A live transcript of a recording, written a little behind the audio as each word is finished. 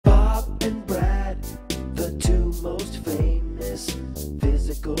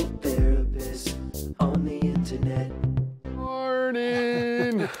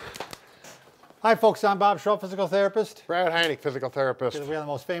Hi folks, I'm Bob Schrupp, physical therapist. Brad Heineck, physical therapist. We are the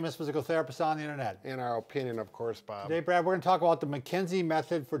most famous physical therapists on the internet. In our opinion, of course, Bob. Today, Brad, we're going to talk about the McKenzie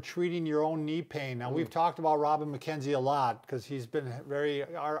method for treating your own knee pain. Now, we've talked about Robin McKenzie a lot because he's been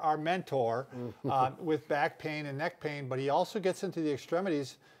our mentor with back pain and neck pain, but he also gets into the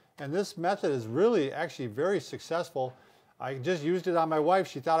extremities, and this method is really actually very successful. I just used it on my wife.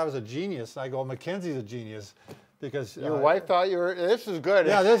 She thought I was a genius. I go, McKenzie's a genius. Because your wife thought you were. This is good.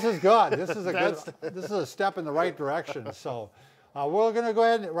 Yeah, this is good. This is a this is a step in the right direction. So we're going to go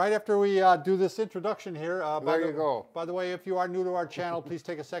ahead right after we do this introduction here. There you go. By the way, if you are new to our channel, please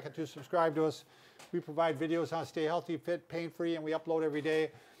take a second to subscribe to us. We provide videos on how to stay healthy, fit, pain-free, and we upload every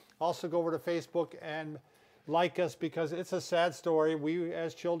day. Also, go over to Facebook and like us because it's a sad story. We,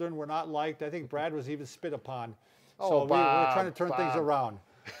 as children, were not liked. I think Brad was even spit upon. So we're trying to turn things around.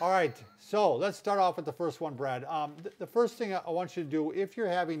 All right, so let's start off with the first one, Brad. The first thing I want you to do if you're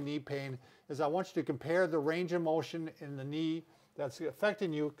having knee pain is I want you to compare the range of motion in the knee that's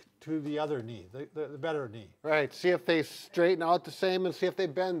affecting you to the other knee, the better knee. Right, see if they straighten out the same and see if they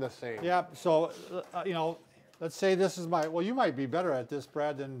bend the same. Yeah, so, you know, let's say this is my, well, you might be better at this,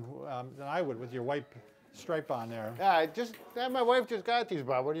 Brad, than I would with your white stripe on there. Yeah, my wife just got these,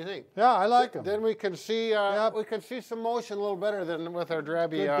 Bob. What do you think? Yeah, I like them. Then we can see we can see some motion a little better than with our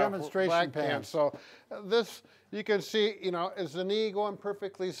drabby demonstration black pants. So this you can see, you know, is the knee going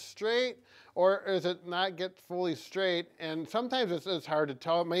perfectly straight or is it not get fully straight? And sometimes it's hard to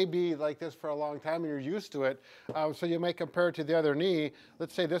tell. It may be like this for a long time and you're used to it. So you may compare it to the other knee.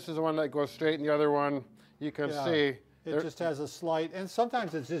 Let's say this is the one that goes straight and the other one you can see. It just has a slight, and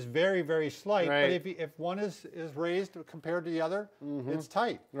sometimes it's just very, very slight. Right. But if one is raised compared to the other, it's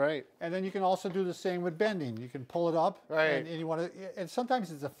tight. Right. And then you can also do the same with bending. You can pull it up. Right. And you want to, and sometimes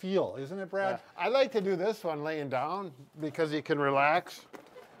it's a feel, isn't it, Brad? Yeah. I like to do this one laying down because you can relax,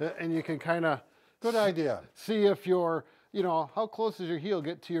 and you can kind of. Good idea. See if you're, you know, how close does your heel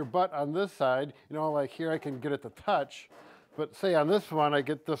get to your butt on this side? You know, like here I can get it to touch, but say on this one I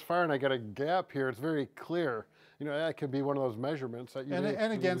get this far and I get a gap here. It's very clear. You know, that could be one of those measurements that you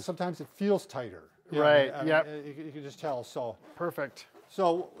and again, sometimes it feels tighter. Right, yep. You can just tell, so. Perfect.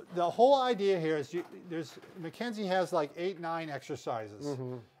 So the whole idea here is, McKenzie has like 8, 9 exercises.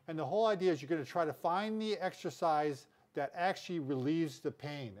 And the whole idea is you're going to try to find the exercise that actually relieves the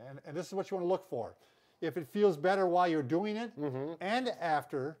pain. And this is what you want to look for. If it feels better while you're doing it and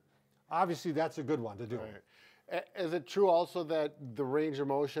after, obviously that's a good one to do. Right. Is it true also that the range of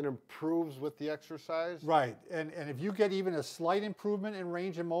motion improves with the exercise? Right, and if you get even a slight improvement in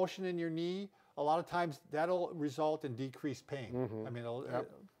range of motion in your knee, a lot of times that'll result in decreased pain. I mean,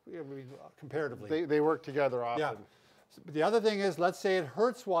 comparatively. They work together often. Yeah. But the other thing is, let's say it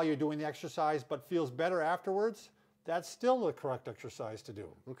hurts while you're doing the exercise but feels better afterwards, that's still the correct exercise to do.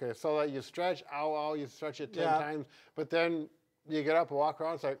 Okay, so that you stretch, you stretch it 10 times, but then you get up and walk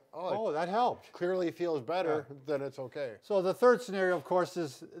around, it's like, oh, that helped. Clearly feels better, then it's okay. So the third scenario, of course,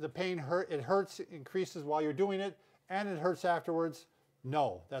 is the pain hurts, increases while you're doing it, and it hurts afterwards.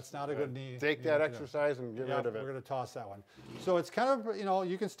 No, that's not a good knee. Take that exercise and get rid of it. We're going to toss that one. So it's kind of, you know,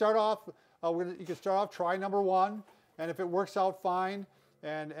 you can start off, try number 1, and if it works out fine,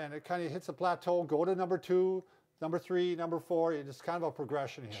 and it kind of hits a plateau, go to number 2, number 3, number 4. It's kind of a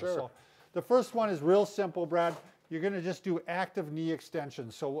progression here. Sure. So the first one is real simple, Brad. You're going to just do active knee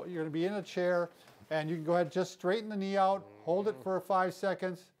extension. So you're going to be in a chair, and you can go ahead and just straighten the knee out, hold it for 5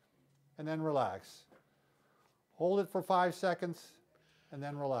 seconds, and then relax. Hold it for 5 seconds, and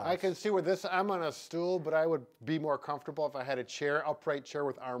then relax. I can see with this, I'm on a stool, but I would be more comfortable if I had a chair, upright chair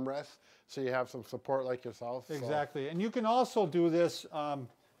with armrests, so you have some support like yourself. Exactly, and you can also do this, I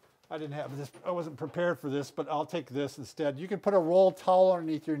didn't have this, I wasn't prepared for this, but I'll take this instead. You can put a rolled towel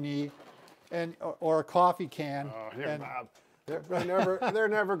underneath your knee, or a coffee can. Oh, here, Bob. They're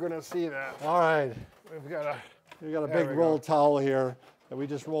never going to see that. All right. We've got a big rolled towel here that we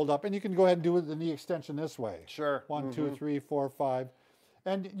just rolled up, and you can go ahead and do the knee extension this way. Sure. 1, 2, 3, 4, 5,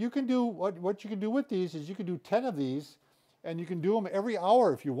 and you can do what you can do with these is you can do 10 of these, and you can do them every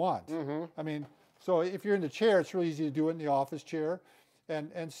hour if you want. I mean, so if you're in the chair, it's really easy to do it in the office chair,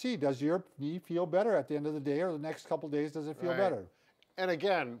 and see, does your knee feel better at the end of the day, or the next couple of days? Does it feel better? And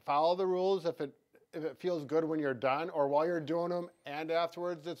again, follow the rules. If it feels good when you're done, or while you're doing them and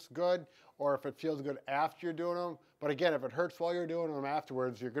afterwards, it's good. Or if it feels good after you're doing them. But again, if it hurts while you're doing them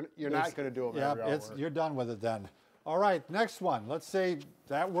afterwards, you're not going to do them every hour. You're done with it then. All right, next one. Let's say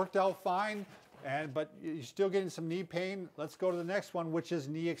that worked out fine, but you're still getting some knee pain. Let's go to the next one, which is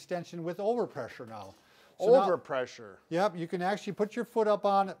knee extension with overpressure now. So overpressure. Yep, you can actually put your foot up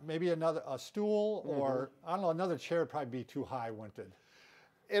on maybe a stool, or I don't know, another chair would probably be too high, wouldn't it?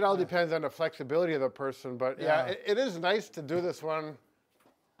 It all depends on the flexibility of the person, but yeah, Yeah. it is nice to do this one,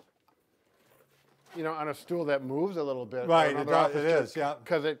 you know, on a stool that moves a little bit. Right, it is, yeah.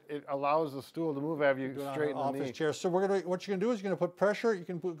 Because it allows the stool to move as you Do it on straighten an the office knee. chair. So what you're gonna do is you're gonna put pressure. You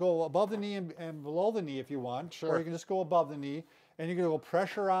can go above the knee and below the knee if you want, Sure. or you can just go above the knee, and you're gonna go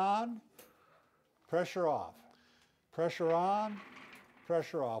pressure on, pressure off, pressure on,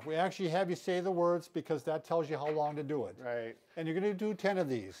 pressure off. We actually have you say the words because that tells you how long to do it. Right. And you're gonna do 10 of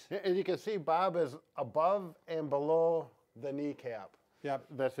these. And you can see Bob is above and below the kneecap. Yep.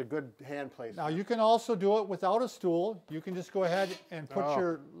 That's a good hand placement. Now you can also do it without a stool. You can just go ahead and put Oh.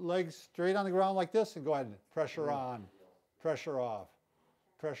 your legs straight on the ground like this and go ahead and pressure on, pressure off,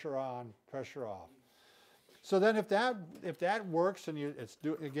 pressure on, pressure off. So then if that works and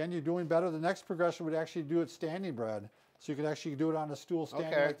again you're doing better, the next progression would actually do it standing, Brad. So you could actually do it on a stool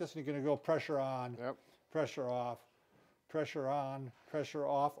standing Okay. like this, and you're going to go pressure on, Yep. pressure off, pressure on, pressure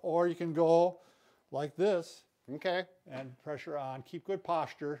off, or you can go like this Okay. and pressure on. Keep good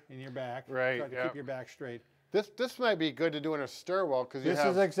posture in your back. Right, Try to yep. keep your back straight. This might be good to do in a stairwell because you This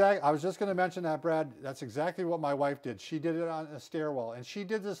have. is exact. I was just going to mention that, Brad. That's exactly what my wife did. She did it on a stairwell, and she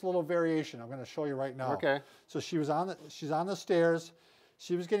did this little variation. I'm going to show you right now. Okay. So she's on the stairs.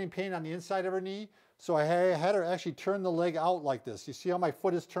 She was getting pain on the inside of her knee, so I had her actually turn the leg out like this. You see how my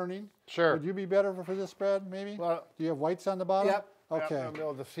foot is turning? Sure. Would you be better for this, Brad? Maybe. Well, do you have whites on the bottom? Yep. Okay. Yep, I'll be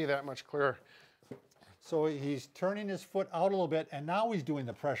able to see that much clearer. So he's turning his foot out a little bit, and now he's doing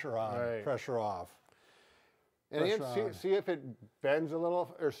the pressure on, Right. pressure off. And again, Pressure on. see if it bends a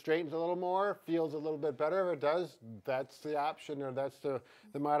little or straightens a little more, feels a little bit better. If it does, that's the option, or that's the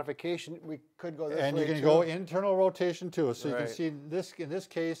modification. We could go this way And you can too. go internal rotation too. So you Right. can see this in this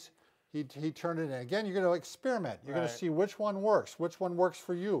case, he turned it in. Again, you're going to experiment. You're going Right. to see which one works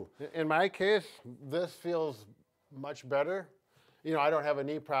for you. In my case, this feels much better. You know, I don't have a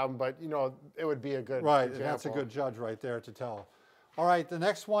knee problem, but you know, it would be a good Right, and example. that's a good judge right there to tell. All right, the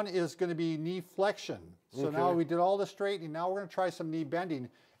next one is going to be knee flexion. So now Okay. we did all the straightening. Now we're going to try some knee bending,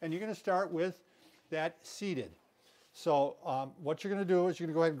 and you're going to start with that seated. So what you're going to do is you're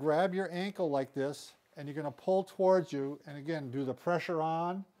going to go ahead and grab your ankle like this, and you're going to pull towards you, and again, do the pressure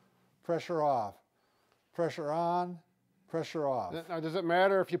on, pressure off, pressure on, pressure off. Now, does it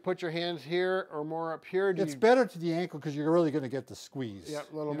matter if you put your hands here or more up here? It's better to the ankle because you're really going to get the squeeze. Yeah,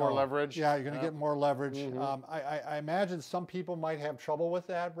 a little you more know. leverage. Yeah, you're going to Yep. get more leverage. I imagine some people might have trouble with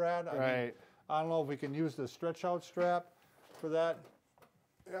that, Brad. I mean, Right. I don't know if we can use the stretch out strap for that.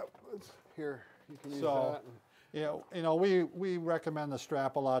 Yep. It's here. You can use So, that. you know, we recommend the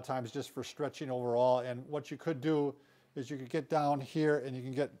strap a lot of times just for stretching overall. And what you could do is you could get down here and you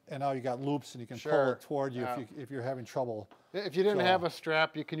can get, and now you got loops and you can pull Sure. it toward you Yeah. if you're having trouble. If you didn't So- have a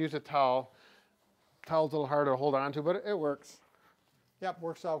strap, you can use a towel. Towel's a little harder to hold on to, but it works. Yep,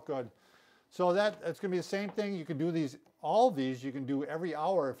 works out good. So it's going to be the same thing. You can do all of these you can do every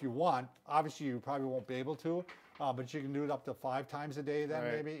hour if you want. Obviously, you probably won't be able to, but you can do it up to 5 times a day then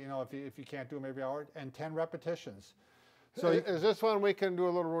Right. maybe, you know, if you can't do them every hour, and 10 repetitions. So So is this one we can do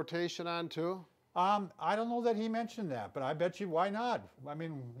a little rotation on too? I don't know that he mentioned that, but I bet you why not? I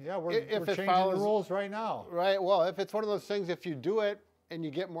mean, yeah, we're If it changing follows- the rules right now. Right. Well, if it's one of those things, if you do it and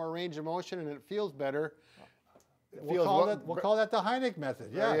you get more range of motion and it feels better, We'll call that the Heineck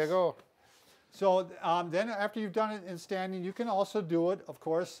method. Yes. There you go. So then after you've done it in standing, you can also do it, of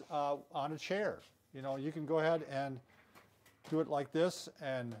course, on a chair. You know, you can go ahead and do it like this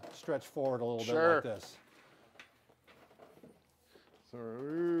and stretch forward a little bit Sure. like this.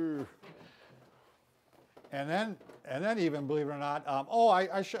 So, And then even, believe it or not,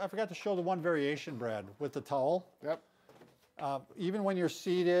 I forgot to show the one variation, Brad, with the towel. yep. Even when you're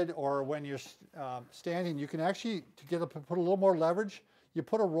seated or when you're standing, you can actually, put a little more leverage, you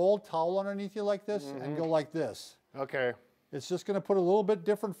put a rolled towel underneath you like this and go like this. Okay. It's just going to put a little bit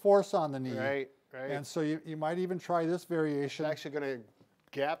different force on the knee. Right. Right. And so you might even try this variation. It's actually going to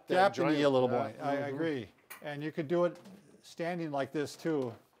gap that Gap the joint. knee a little Yeah. bit. I agree. And you could do it standing like this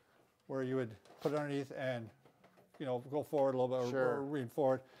too, where you would put it underneath and, you know, go forward a little bit Sure. or lean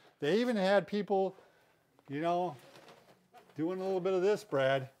forward. They even had people, you know, doing a little bit of this,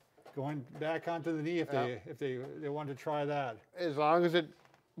 Brad, going back onto the knee if they wanted to try that. As long as it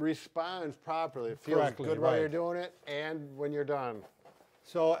responds properly, it feels Correctly, good while right. you're doing it and when you're done.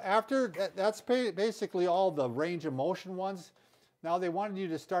 So after that's basically all the range of motion ones. Now they wanted you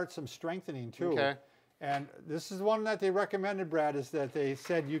to start some strengthening too. Okay. And this is one that they recommended, Brad, is that they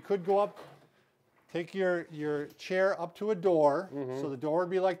said you could go up, take your chair up to a door. So the door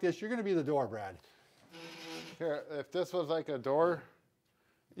would be like this. You're going to be the door, Brad. Here, if this was like a door,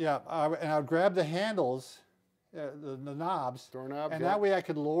 Yeah, and I'll grab the handles the knobs. Doorknobs, and yeah. that way I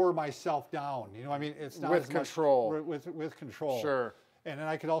could lower myself down. You know, I mean, it's not With as control. much with control. Sure. And then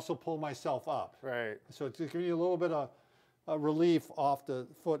I could also pull myself up. Right. So to give you a little bit of relief off the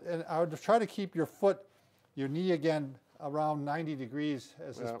foot, and I would try to keep your foot, your knee again, around 90 degrees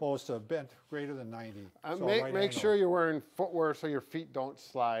as opposed to bent greater than 90. So Make sure you're wearing footwear so your feet don't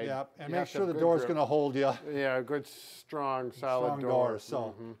slide. Yeah, and You make have to sure have the good door's grip. going to hold you. Yeah, a good, strong, solid Strong door.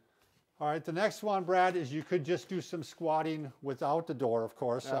 So, all right, the next one, Brad, is you could just do some squatting without the door, of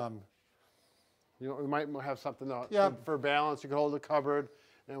course. Yep. You know, we might have something else. Yep. For balance. You can hold the cupboard,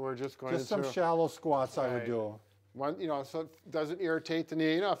 and we're just going Just some shallow squats I would do. One, you know, so it doesn't irritate the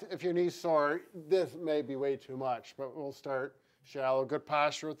knee. You know, if your knee's sore, this may be way too much, but we'll start shallow. Good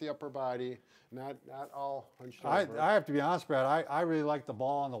posture with the upper body, not all hunched over. I have to be honest, Brad, I really like the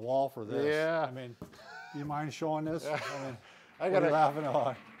ball on the wall for this. Yeah. I mean, do you mind showing this? Yeah. I mean, I what gotta- are you laughing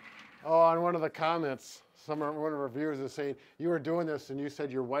at? Oh, on one of the comments, one of our viewers is saying, you were doing this and you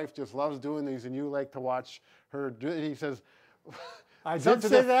said your wife just loves doing these and you like to watch her do it. He says, I did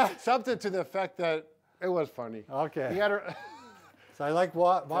say that? Something to the effect that it was funny. Okay. He had her, So I like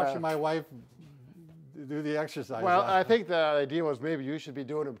watching my wife do the exercise. well, I think the idea was maybe you should be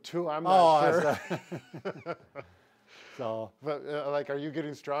doing them too. I'm not sure. So, But like, are you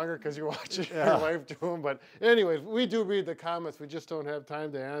getting stronger because you're watching your wife do them? But anyways, we do read the comments. We just don't have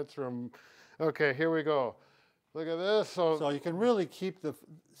time to answer them. Okay, here we go. Look at this. so you can really keep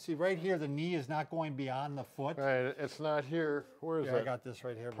see right here, the knee is not going beyond the foot. Right, it's not here. Where is Here, I it? got this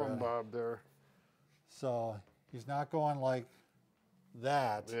right here, Plumb Brad. bob there. So he's not going like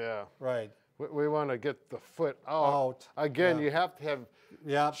that. Yeah. Right. We want to get the foot out. Again, you have to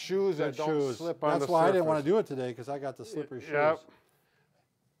have shoes that don't slip on the surface. That's why I didn't want to do it today, because I got the slippery shoes. Yep.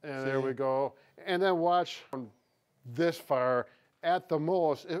 And there we go. And then watch from this far. At the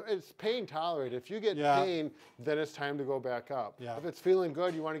most, it's pain tolerated. If you get pain, then it's time to go back up. Yeah. If it's feeling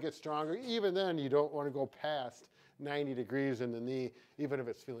good, you want to get stronger. Even then, you don't want to go past 90 degrees in the knee, even if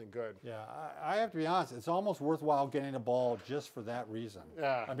it's feeling good. Yeah, I have to be honest, it's almost worthwhile getting a ball just for that reason.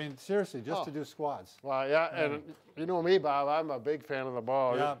 Yeah. I mean, seriously, just to do squats. Well, yeah, and you know me, Bob, I'm a big fan of the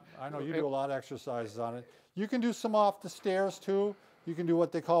ball. Yeah, I know you do a lot of exercises on it. You can do some off the stairs too. You can do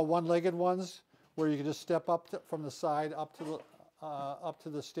what they call one-legged ones, where you can just step up from the side up to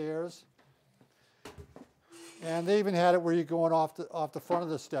the stairs. And they even had it where you're going off the front of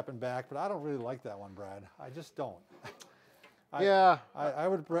the step and back, but I don't really like that one, Brad. I just don't. I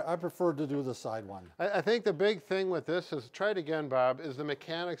prefer to do the side one. I think the big thing with this is, try it again, Bob, is the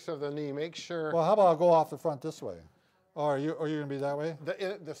mechanics of the knee. Make sure. Well, how about I'll go off the front this way? Or are you going to be that way?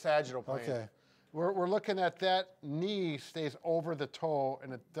 The sagittal plane. Okay. We're looking at that knee stays over the toe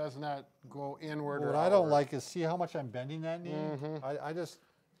and it does not go inward. What or I don't outward. like is see how much I'm bending that knee.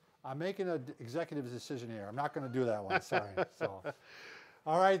 I'm making an executive decision here. I'm not going to do that one. Sorry. So,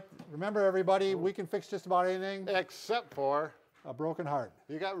 all right. Remember, everybody, we can fix just about anything. Except for a broken heart.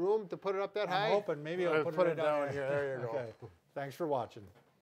 You got room to put it up that high? I'm hoping maybe I'll put it down here. here. There you go. Okay. Thanks for watching.